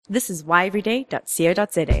This is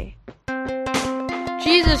whyeveryday.co.za.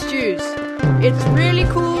 Jesus juice. It's really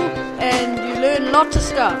cool and you learn lots of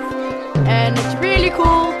stuff. And it's really cool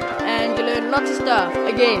and you learn lots of stuff.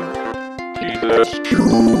 Again.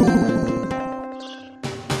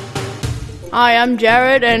 Hi, I'm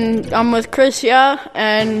Jared and I'm with Chris here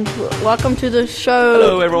and welcome to the show.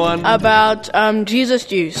 Hello everyone. About Jesus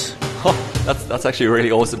juice. That's actually a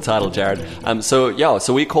really awesome title, Jared.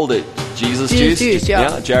 So we called it Jesus Juice.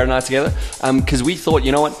 Yeah, Jared and I together. Because we thought,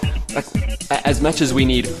 you know what, like, as much as we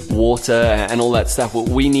need water and all that stuff,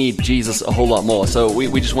 we need Jesus a whole lot more. So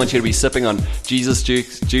we just want you to be sipping on Jesus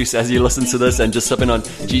juice as you listen to this, and just sipping on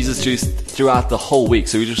Jesus juice throughout the whole week.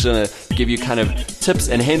 So we're just going to give you kind of tips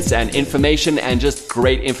and hints and information, and just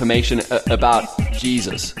great information about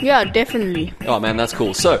Jesus. Yeah, definitely. Oh man, that's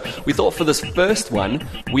cool. So we thought for this first one,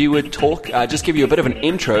 we would talk, just give you a bit of an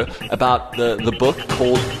intro about the book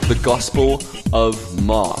called The Gospel of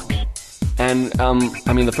Mark. And,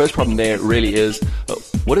 the first problem there really is,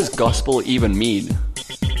 what does gospel even mean?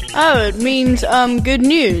 Oh, it means good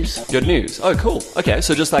news. Good news. Oh, cool. Okay,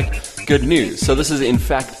 so just like good news. So this is, in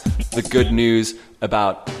fact, the good news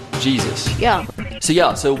about Jesus. Yeah.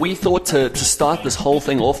 So we thought to start this whole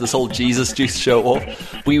thing off, this whole Jesus Juice show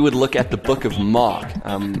off, we would look at the book of Mark,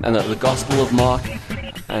 and the Gospel of Mark.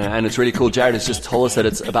 And it's really cool. Jared has just told us that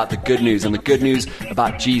it's about the good news, and the good news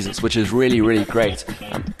about Jesus, which is really, really great.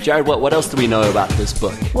 Jared, what else do we know about this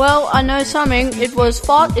book? Well, I know something. It's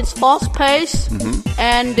fast-paced,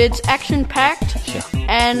 and it's action-packed,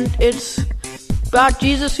 and it's about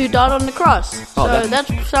Jesus who died on the cross. So that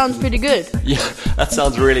sounds pretty good. Yeah, that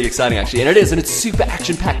sounds really exciting, actually. And it is, and it's super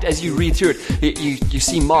action-packed. As you read through it, you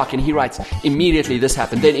see Mark, and he writes, immediately this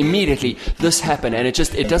happened, then immediately this happened, and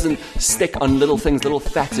it doesn't stick on little things, little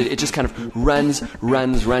facts. It just kind of runs,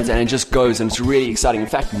 and it just goes, and it's really exciting. In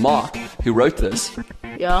fact, Mark, who wrote this,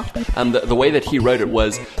 the way that he wrote it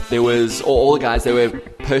was, there was all the guys, they were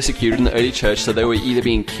persecuted in the early church, so they were either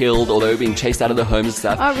being killed or they were being chased out of their homes and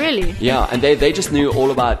stuff. Oh, really? Yeah, and they just knew all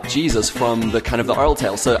about Jesus from the kind of the oral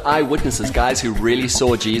tale. So eyewitnesses, guys who really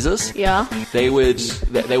saw Jesus, they would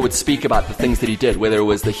speak about the things that he did, whether it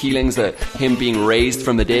was the healings, him being raised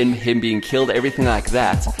from the dead, him being killed, everything like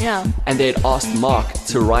that. Yeah. And they'd asked Mark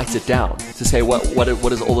to write it down, to say what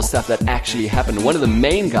is all the stuff that actually happened. One of the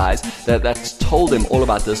main guys that told him all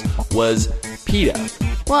about this was Peter.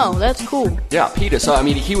 Wow, that's cool. Yeah, Peter. So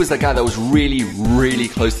he was the guy that was really, really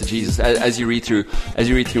close to Jesus. As you read through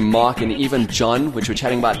Mark and even John, which we're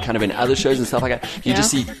chatting about kind of in other shows and stuff like that, you just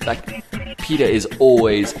see like Peter is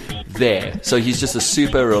always there. So he's just a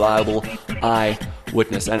super reliable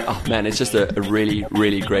eyewitness. And oh man, it's just a really,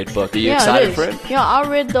 really great book. Are you excited for it? Yeah, I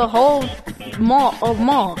read the whole of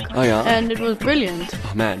Mark. Oh yeah? And it was brilliant.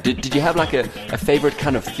 Oh man, did you have like a favorite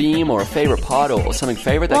kind of theme or a favorite part or something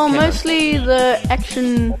favorite that came mostly the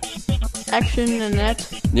action and that.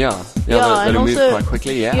 Yeah, that moved quite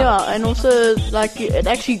quickly, Yeah, and also like it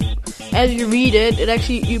actually, as you read it,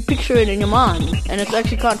 you picture it in your mind, and it's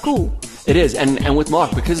actually quite cool. It is, and with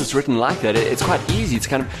Mark, because it's written like that, it's quite easy. It's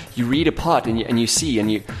kind of, you read a part and you see,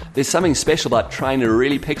 and there's something special about trying to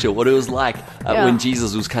really picture what it was like when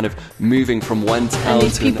Jesus was kind of moving from one town and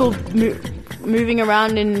these to people another. Moving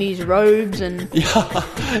around in these robes and... Yeah,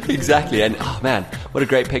 exactly. And oh man, what a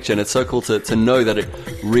great picture. And it's so cool to know that it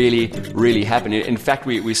really, really happened. In fact,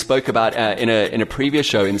 we spoke about in a previous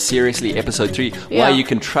show, in Seriously episode 3, why you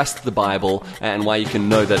can trust the Bible and why you can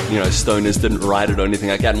know that, stoners didn't write it or anything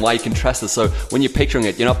like that, and why you can trust it. So when you're picturing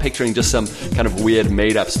it, you're not picturing just some kind of weird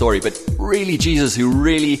made up story, but really Jesus who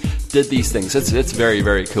really did these things. It's very,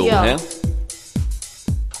 very cool. Yeah?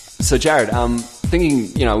 So Jared,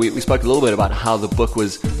 thinking, we spoke a little bit about how the book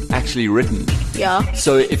was actually written. Yeah.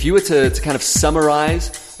 So if you were to kind of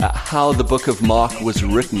summarize how the book of Mark was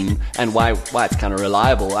written and why it's kind of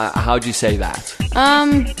reliable, how would you say that?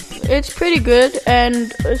 It's pretty good,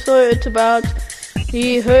 and so it's about,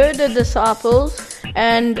 he heard the disciples,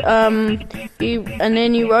 and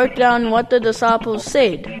then he wrote down what the disciples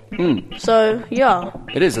said. So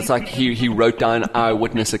it is. It's like he wrote down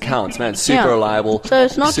eyewitness accounts. Man, super reliable. So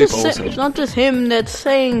it's not awesome. It's not just him that's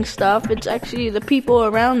saying stuff. It's actually the people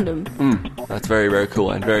around him. That's very, very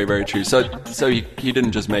cool and very, very true. So he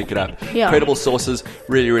didn't just make it up. Yeah. Credible sources,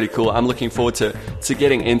 really, really cool. I'm looking forward to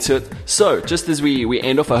getting into it. So just as we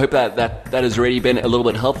end off, I hope that has already been a little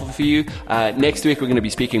bit helpful for you. Next week we're going to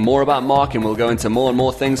be speaking more about Mark, and we'll go into more and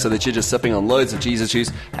more things so that you're just sipping on loads of Jesus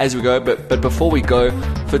juice as we go. But before we go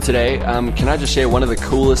for today, can I just share one of the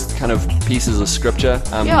coolest kind of pieces of scripture?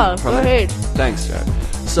 Go ahead. Thanks, Jared.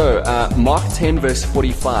 So Mark 10 verse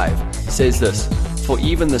 45 says this: for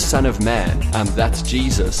even the Son of Man, that's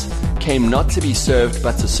Jesus, came not to be served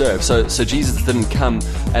but to serve. So Jesus didn't come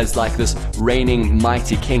as like this reigning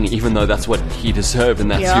mighty king, even though that's what he deserved and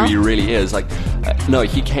that's who he really is. Like, no,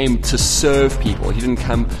 he came to serve people. He didn't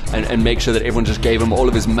come and make sure that everyone just gave him all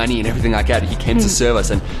of his money and everything like that. He came to serve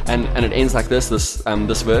us, and it ends like this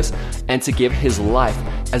verse, and to give his life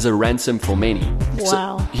as a ransom for many.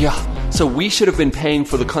 Wow. So we should have been paying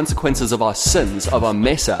for the consequences of our sins, of our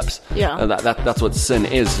mess-ups. Yeah. That's what sin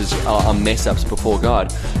is our mess-ups before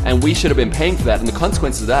God. And we should have been paying for that, and the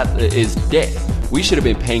consequence of that is death. We should have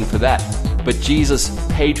been paying for that, but Jesus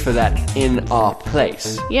paid for that in our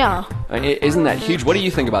place. Yeah. Isn't that huge? What do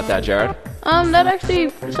you think about that, Jared? That actually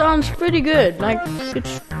sounds pretty good. Like,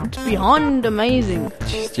 it's beyond amazing.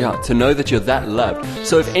 Yeah, to know that you're that loved.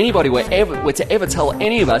 So if anybody were to ever tell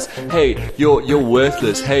any of us, hey, you're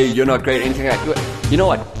worthless, hey, you're not great, anything like that, you know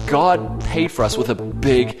what? God paid for us with a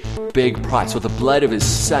big price, with the blood of his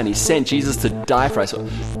son. He sent Jesus to die for us.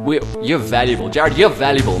 You're valuable. Jared, you're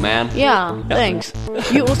valuable, man. Yeah, thanks.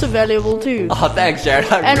 You're also valuable too. Oh, thanks, Jared.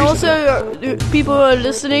 And also, people who are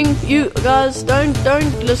listening, you guys, don't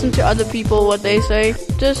listen to other people, what they say.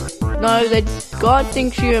 Just know that God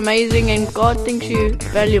thinks you amazing and God thinks you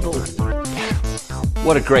valuable.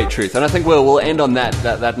 What a great truth. And I think we'll end on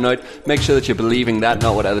that note. Make sure that you're believing that,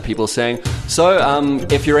 not what other people are saying. So,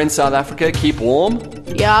 if you're in South Africa, keep warm.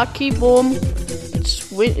 Yeah, keep warm.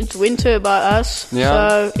 It's winter by us. Yeah.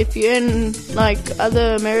 So, if you're in, like,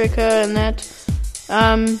 other America and that,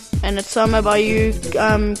 and it's summer by you,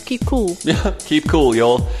 keep cool. Yeah, keep cool,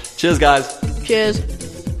 y'all. Cheers, guys. Cheers.